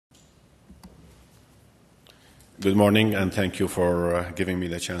Good morning, and thank you for giving me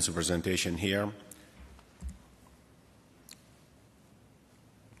the chance of presentation here.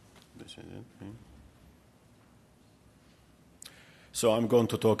 This is it. So I'm going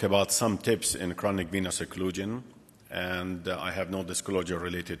to talk about some tips in chronic venous occlusion, and I have no disclosure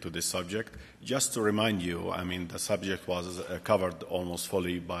related to this subject. Just to remind you, the subject was covered almost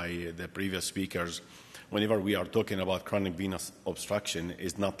fully by the previous speakers. Whenever we are talking about chronic venous obstruction,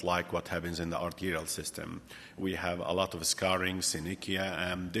 it's not like what happens in the arterial system. We have a lot of scarring, synechia,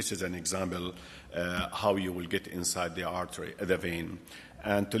 and this is an example how you will get inside the artery, the vein.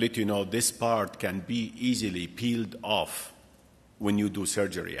 And to let you know, this part can be easily peeled off when you do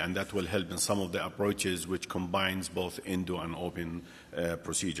surgery, and that will help in some of the approaches which combines both endo and open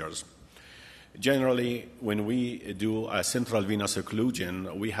procedures. Generally, when we do a central venous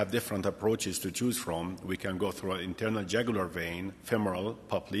occlusion, we have different approaches to choose from. We can go through an internal jugular vein, femoral,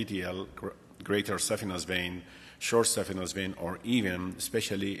 popliteal, greater saphenous vein, short saphenous vein, or even,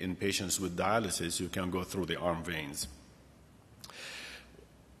 especially in patients with dialysis, you can go through the arm veins.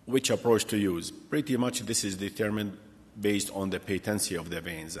 Which approach to use? Pretty much this is determined based on the patency of the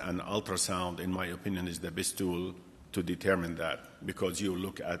veins, and ultrasound, in my opinion, is the best tool to determine that, because you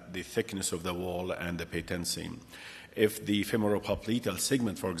look at the thickness of the wall and the patency. If the femoral-popliteal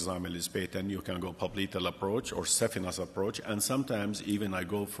segment, for example, is patent, you can go popliteal approach or saphenous approach, and sometimes even I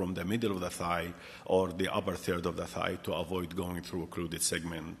go from the middle of the thigh or the upper third of the thigh to avoid going through occluded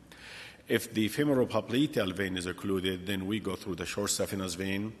segment. If the femoral-popliteal vein is occluded, then we go through the short saphenous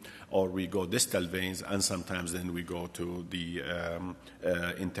vein, or we go distal veins, and sometimes then we go to the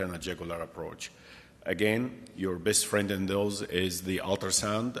internal jugular approach. Again, your best friend in those is the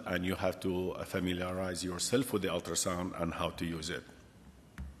ultrasound, and you have to familiarize yourself with the ultrasound and how to use it.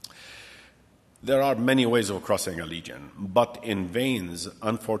 There are many ways of crossing a lesion, but in veins,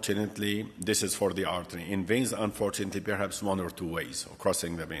 unfortunately, this is for the artery. In veins, unfortunately, perhaps one or two ways of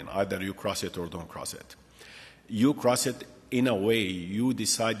crossing the vein. Either you cross it or don't cross it. You cross it in a way you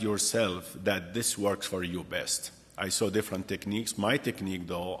decide yourself that this works for you best. I saw different techniques. My technique,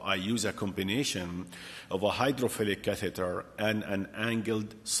 though, I use a combination of a hydrophilic catheter and an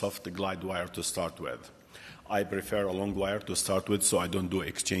angled soft glide wire to start with. I prefer a long wire to start with so I don't do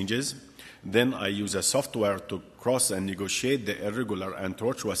exchanges. Then I use a soft wire to cross and negotiate the irregular and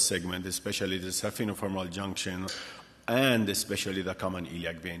tortuous segment, especially the saphenofemoral junction and especially the common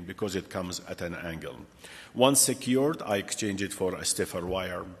iliac vein, because it comes at an angle. Once secured, I exchange it for a stiffer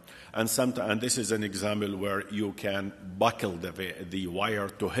wire. And this is an example where you can buckle the wire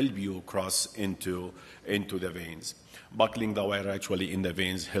to help you cross into the veins. Buckling the wire actually in the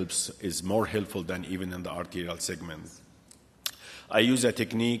veins is more helpful than even in the arterial segment. I use a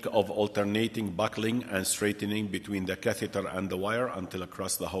technique of alternating buckling and straightening between the catheter and the wire until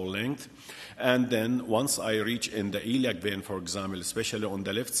across the whole length. And then once I reach in the iliac vein, for example, especially on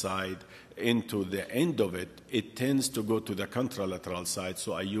the left side, into the end of it, it tends to go to the contralateral side,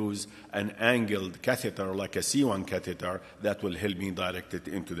 so I use an angled catheter like a C1 catheter that will help me direct it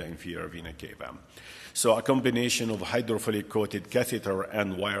into the inferior vena cava. So a combination of hydrophilic coated catheter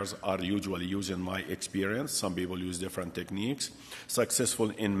and wires are usually used in my experience. Some people use different techniques, successful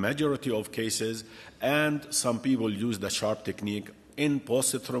in majority of cases, and some people use the sharp technique in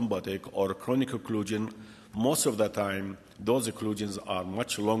post-thrombotic or chronic occlusion. Most of the time, those occlusions are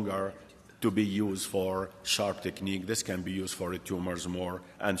much longer to be used for sharp technique. This can be used for tumors more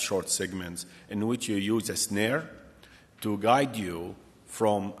and short segments, in which you use a snare to guide you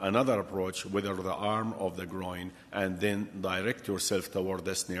from another approach, whether the arm or the groin, and then direct yourself toward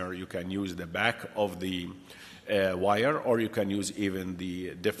the snare. You can use the back of the wire, or you can use even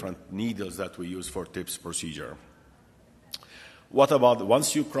the different needles that we use for TIPS procedure. What about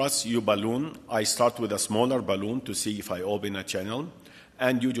once you cross, you balloon? I start with a smaller balloon to see if I open a channel,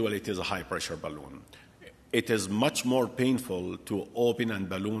 and usually it is a high-pressure balloon. It is much more painful to open and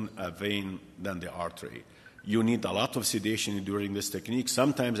balloon a vein than the artery. You need a lot of sedation during this technique.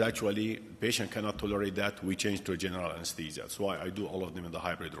 Sometimes, actually, patient cannot tolerate that. We change to general anesthesia. That's why I do all of them in the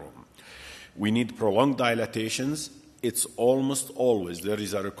hybrid room. We need prolonged dilatations. It's almost always there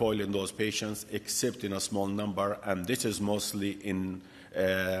is a recoil in those patients, except in a small number, and this is mostly in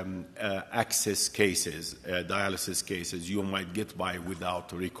access cases, dialysis cases. You might get by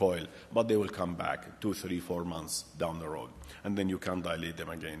without recoil, but they will come back 2, 3, 4 months down the road, and then you can dilate them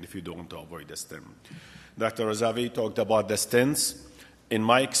again if you don't want to avoid the stent. Dr. Razavi talked about the stents. In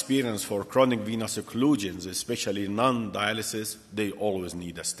my experience for chronic venous occlusions, especially non-dialysis, they always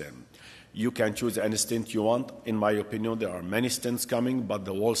need a stent. You can choose any stent you want. In my opinion, there are many stents coming, but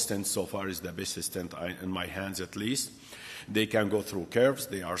the wall stent so far is the best stent in my hands at least. They can go through curves.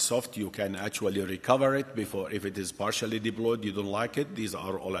 They are soft. You can actually recover it before, if it is partially deployed, you don't like it. These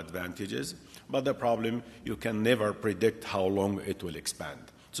are all advantages. But the problem, you can never predict how long it will expand.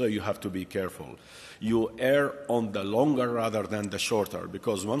 So you have to be careful. You err on the longer rather than the shorter,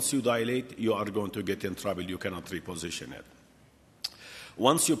 because once you dilate, you are going to get in trouble. You cannot reposition it.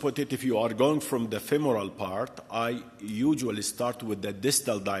 Once you put it, if you are going from the femoral part, I usually start with the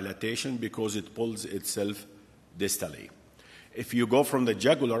distal dilatation because it pulls itself distally. If you go from the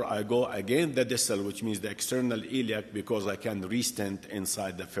jugular, I go again the distal, which means the external iliac, because I can re-stent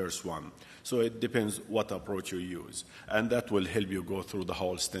inside the first one. So it depends what approach you use. And that will help you go through the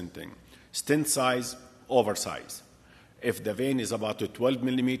whole stenting. Stent size, oversize. If the vein is about a 12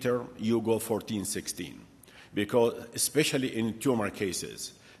 millimeter, you go 14, 16. Because especially in tumor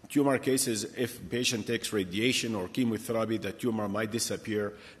cases, if patient takes radiation or chemotherapy, the tumor might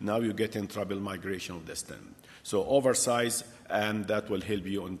disappear. Now you get in trouble migration of the stent. So oversize, and that will help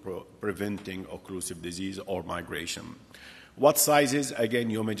you in preventing occlusive disease or migration. What sizes? Again,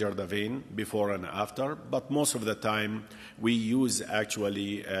 you measure the vein before and after, but most of the time we use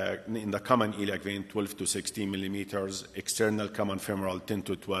actually in the common iliac vein 12 to 16 millimeters, external common femoral 10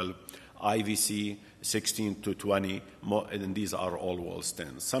 to 12, IVC 16 to 20, and these are all wall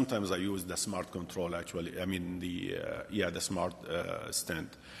stents. Sometimes I use the smart control actually, the smart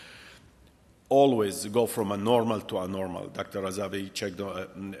stent. Always go from a normal to a normal. Dr. Razavi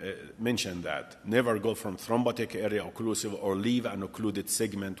mentioned that. Never go from thrombotic area occlusive or leave an occluded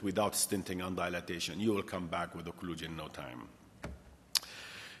segment without stenting and dilatation. You will come back with occlusion in no time.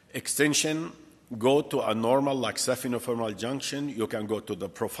 Extension, go to a normal like saphenofemoral junction. You can go to the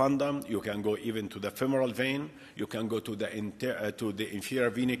profundum. You can go even to the femoral vein. You can go to the inferior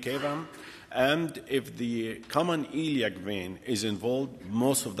vena cava. And if the common iliac vein is involved,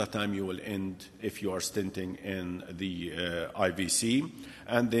 most of the time you will end if you are stenting in the IVC.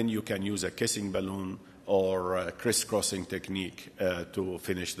 And then you can use a kissing balloon or a crisscrossing technique to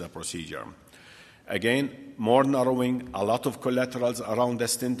finish the procedure. Again, more narrowing, a lot of collaterals around the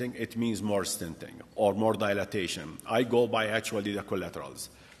stenting, it means more stenting or more dilatation. I go by actually the collaterals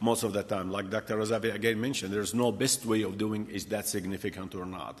most of the time. Like Dr. Razavi again mentioned, there's no best way of doing is that significant or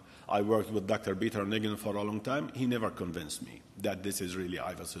not. I worked with Dr. Peter Nagin for a long time. He never convinced me that this is really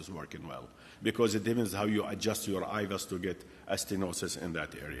IVUS is working well, because it depends how you adjust your IVUS to get a stenosis in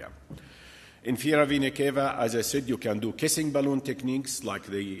that area. Inferior vena cava, as I said, you can do kissing balloon techniques like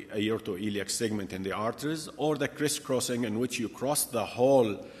the aortoiliac segment in the arteries, or the crisscrossing, in which you cross the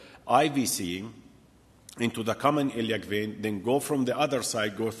whole IVC into the common iliac vein, then go from the other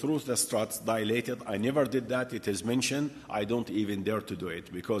side, go through the struts, dilate it. I never did that. It is mentioned. I don't even dare to do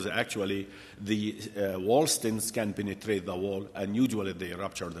it, because actually the wall stents can penetrate the wall, and usually they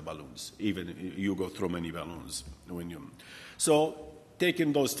rupture the balloons, even you go through many balloons. So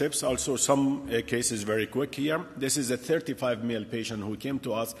taking those tips, also some cases very quick here. This is a 35-male patient who came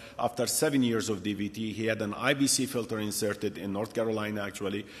to us after 7 years of DVT. He had an IVC filter inserted in North Carolina,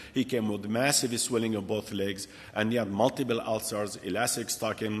 actually. He came with massive swelling of both legs, and he had multiple ulcers, elastic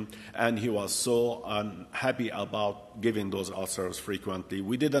stocking, and he was so unhappy about giving those ulcers frequently.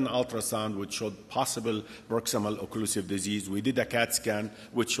 We did an ultrasound which showed possible proximal occlusive disease. We did a CAT scan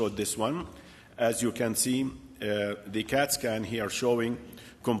which showed this one. As you can see, the CAT scan here showing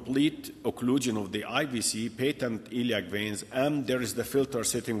complete occlusion of the IVC, patent iliac veins, and there is the filter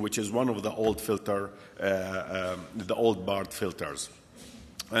sitting, which is one of the old filter, the old Bard filters.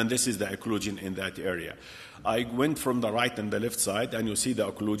 And this is the occlusion in that area. I went from the right and the left side, and you see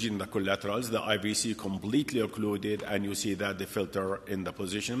the occlusion, the collaterals, the IVC completely occluded, and you see that the filter in the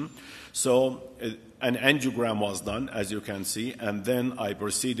position. So an angiogram was done, as you can see, and then I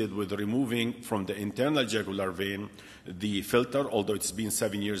proceeded with removing from the internal jugular vein the filter, although it's been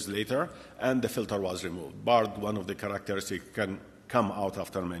 7 years later, and the filter was removed. Bard, one of the characteristics, can come out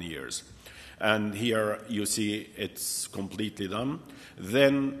after many years. And here you see it's completely done.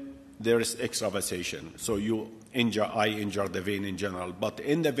 Then there is extravasation. So I injure the vein in general. But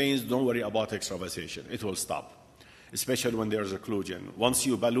in the veins, don't worry about extravasation. It will stop, especially when there's occlusion. Once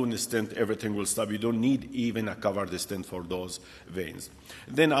you balloon a stent, everything will stop. You don't need even a covered stent for those veins.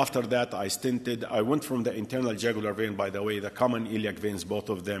 Then after that, I stented. I went from the internal jugular vein, by the way, the common iliac veins, both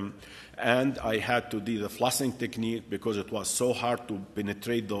of them, and I had to do the flossing technique because it was so hard to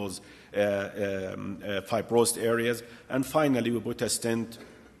penetrate those fibrosed areas. And finally, we put a stent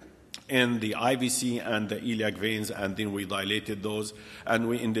in the IVC and the iliac veins, and then we dilated those, and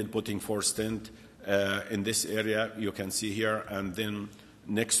we ended putting 4 stents in this area, you can see here, and then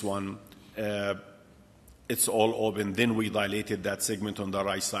next one it's all open. Then we dilated that segment on the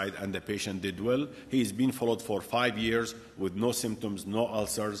right side, and the patient did well. He's been followed for 5 years with no symptoms, no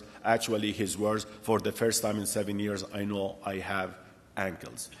ulcers. Actually, his words, for the first time in 7 years, I know I have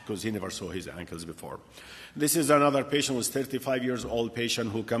ankles, because he never saw his ankles before. This is another patient, who's 35 years old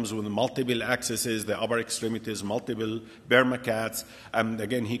patient, who comes with multiple accesses, the upper extremities, multiple Burmacats. And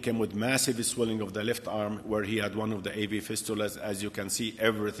again, he came with massive swelling of the left arm, where he had one of the AV fistulas. As you can see,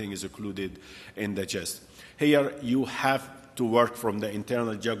 everything is occluded in the chest. Here, you have to work from the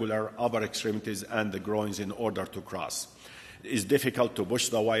internal jugular, upper extremities, and the groins in order to cross. It's difficult to push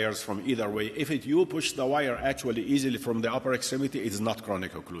the wires from either way. If you push the wire actually easily from the upper extremity, it's not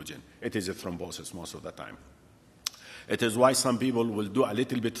chronic occlusion. It is a thrombosis most of the time. It is why some people will do a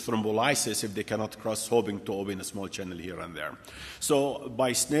little bit thrombolysis if they cannot cross, hoping to open a small channel here and there. So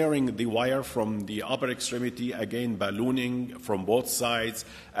by snaring the wire from the upper extremity, again ballooning from both sides,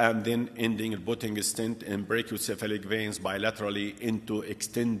 and then ending and putting a stent in brachiocephalic veins bilaterally into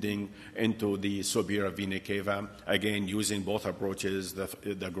extending into the superior vena cava, again using both approaches,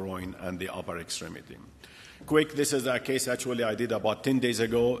 the groin and the upper extremity. Quick, this is a case actually I did about 10 days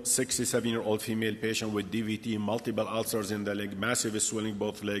ago, 67-year-old female patient with DVT, multiple ulcers in the leg, massive swelling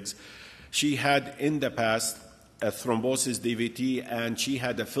both legs. She had in the past a thrombosis DVT, and she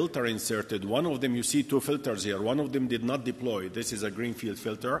had a filter inserted. One of them, you see two filters here. One of them did not deploy. This is a Greenfield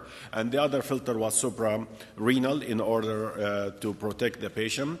filter, and the other filter was suprarenal in order to protect the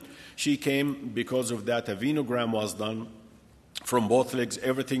patient. She came because of that. A venogram was done from both legs.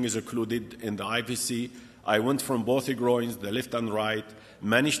 Everything is occluded in the IVC. I went from both the groins, the left and right,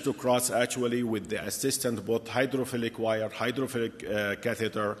 managed to cross actually with the assistant, both hydrophilic wire, hydrophilic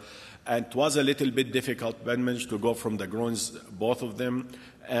catheter, and it was a little bit difficult, but managed to go from the groins, both of them,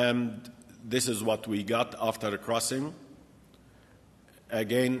 and this is what we got after crossing.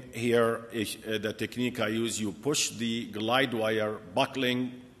 Again, here is the technique I use. You push the glide wire,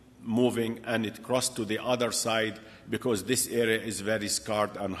 buckling, moving, and it crossed to the other side because this area is very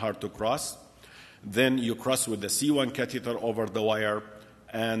scarred and hard to cross. Then you cross with the C1 catheter over the wire,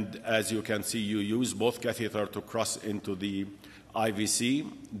 and as you can see, you use both catheter to cross into the IVC.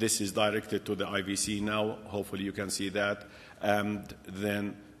 This is directed to the IVC now. Hopefully you can see that. And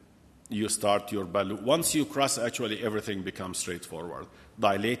then you start your balloon. Once you cross, actually everything becomes straightforward.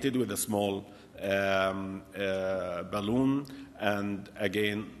 Dilated with a small balloon, and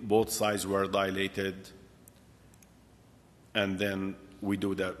again, both sides were dilated. And then we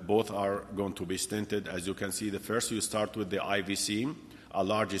do that. Both are going to be stented. As you can see, the first you start with the IVC, a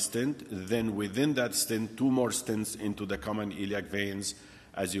large stent. Then within that stent, two more stents into the common iliac veins,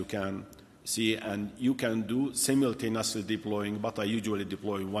 as you can see. And you can do simultaneously deploying, but I usually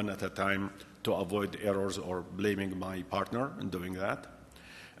deploy one at a time to avoid errors or blaming my partner in doing that.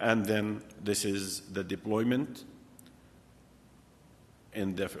 And then this is the deployment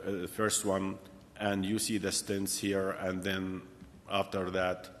in the first one. And you see the stents here, and then after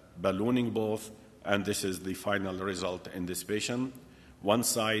that, ballooning both, and this is the final result in this patient. One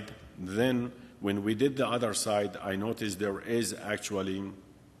side, then when we did the other side, I noticed there is actually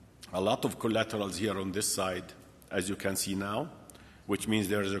a lot of collaterals here on this side, as you can see now, which means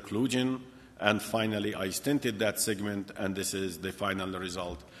there is occlusion, and finally I stented that segment, and this is the final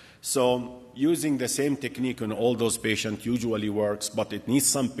result. So using the same technique on all those patients usually works, but it needs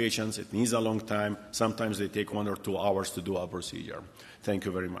some patience, it needs a long time. Sometimes they take 1 or 2 hours to do a procedure. Thank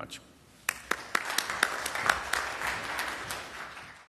you very much.